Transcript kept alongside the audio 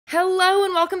Hello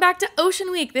and welcome back to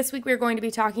Ocean Week. This week we're going to be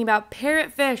talking about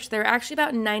parrotfish. There are actually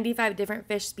about 95 different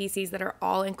fish species that are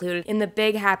all included in the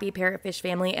big happy parrotfish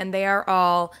family, and they are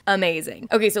all amazing.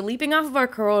 Okay, so leaping off of our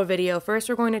coral video, first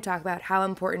we're going to talk about how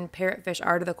important parrotfish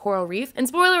are to the coral reef. And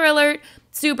spoiler alert,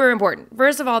 super important.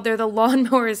 First of all, they're the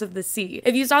lawnmowers of the sea.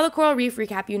 If you saw the coral reef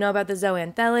recap, you know about the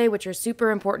zooanthellae, which are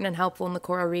super important and helpful in the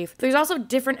coral reef. There's also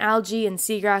different algae and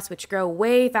seagrass which grow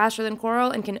way faster than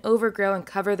coral and can overgrow and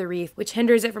cover the reef, which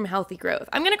hinders it from healthy growth.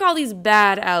 I'm gonna call these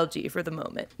bad algae for the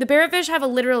moment. The parrotfish have a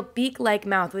literal beak-like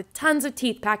mouth with tons of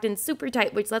teeth packed in super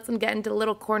tight, which lets them get into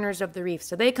little corners of the reef.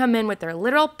 So they come in with their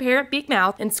literal parrot beak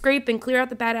mouth and scrape and clear out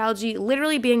the bad algae,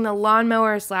 literally being the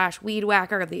lawnmower / weed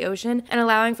whacker of the ocean and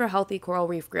allowing for healthy coral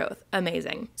reef growth.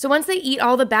 Amazing. So once they eat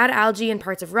all the bad algae and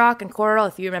parts of rock and coral,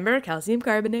 if you remember calcium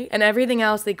carbonate and everything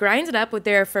else, they grind it up with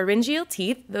their pharyngeal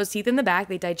teeth, those teeth in the back,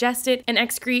 they digest it and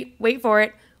excrete, wait for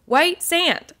it, white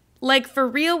sand. Like for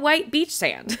real white beach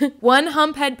sand. One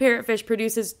humphead parrotfish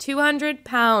produces 200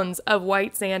 pounds of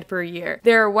white sand per year.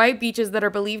 There are white beaches that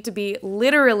are believed to be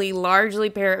literally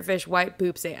largely parrotfish white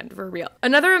poop sand, for real.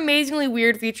 Another amazingly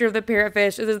weird feature of the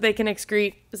parrotfish is that they can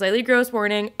excrete, slightly gross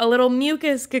warning, a little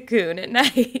mucus cocoon at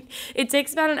night. It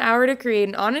takes about an hour to create,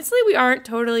 and honestly, we aren't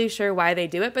totally sure why they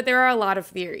do it, but there are a lot of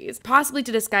theories. Possibly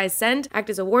to disguise scent, act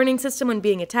as a warning system when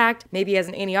being attacked, maybe as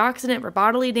an antioxidant for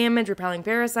bodily damage, repelling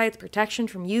parasites, protection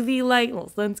from UV light, little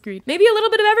sunscreen, maybe a little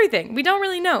bit of everything. We don't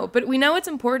really know, but we know it's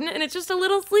important, and it's just a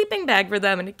little sleeping bag for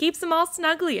them, and it keeps them all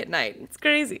snuggly at night. It's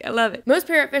crazy. I love it. Most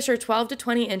parrotfish are 12 to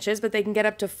 20 inches, but they can get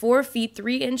up to 4 feet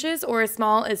 3 inches or as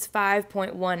small as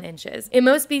 5.1 inches. In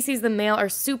most species, the male are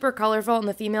super colorful and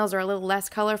the females are a little less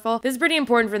colorful. This is pretty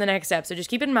important for the next step, so just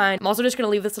keep in mind. I'm also just going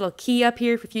to leave this little key up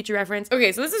here for future reference.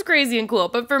 Okay, so this is crazy and cool,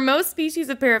 but for most species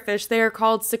of parrotfish, they are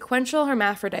called sequential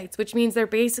hermaphrodites, which means they're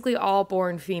basically all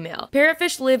born female.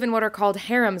 Parrotfish live in what are called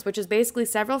harems, which is basically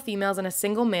several females and a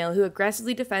single male who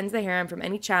aggressively defends the harem from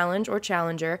any challenge or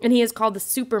challenger, and he is called the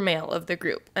super male of the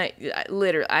group. I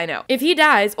know. If he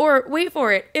dies, or wait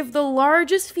for it, if the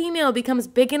largest female becomes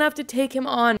big enough to take him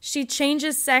on, she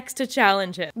changes sex to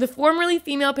challenge him. The formerly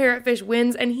female parrotfish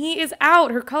wins, and he is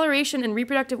out. Her coloration and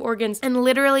reproductive organs and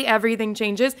literally everything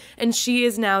changes, and she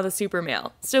is now the super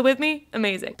male. Still with me?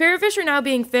 Amazing. Parrotfish are now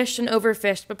being fished and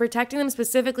overfished, but protecting them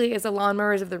specifically as the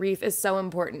lawnmowers of the reef is so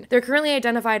important. They're currently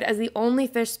identified as the only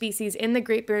fish species in the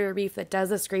Great Barrier Reef that does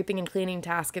the scraping and cleaning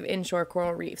task of inshore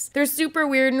coral reefs. They're super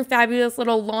weird and fabulous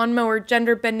little lawnmower,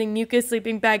 gender-bending mucus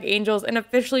sleeping bag angels, and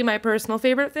officially my personal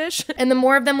favorite fish. And the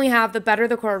more of them we have, the better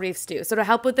the coral reefs do. So to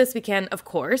help with this, we can, of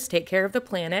course, take care of the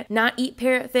planet, not eat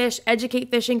parrotfish,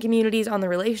 educate fishing communities on the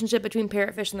relationship between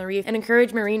parrotfish and the reef, and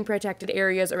encourage marine protected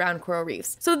areas around coral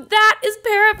reefs. So that is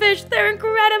parrotfish. They're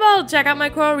incredible. Check out my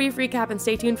coral reef recap and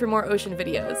stay tuned for more ocean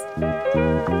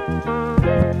videos.